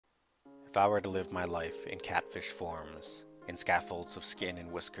If I were to live my life in catfish forms, in scaffolds of skin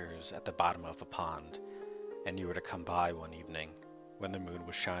and whiskers at the bottom of a pond, and you were to come by one evening, when the moon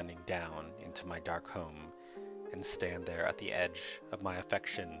was shining down into my dark home, and stand there at the edge of my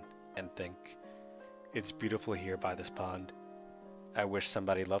affection and think, "It's beautiful here by this pond. I wish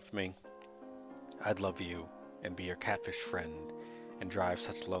somebody loved me," I'd love you and be your catfish friend and drive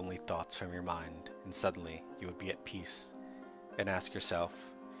such lonely thoughts from your mind, and suddenly you would be at peace and ask yourself,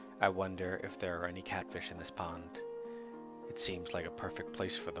 "I wonder if there are any catfish in this pond. It seems like a perfect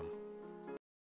place for them."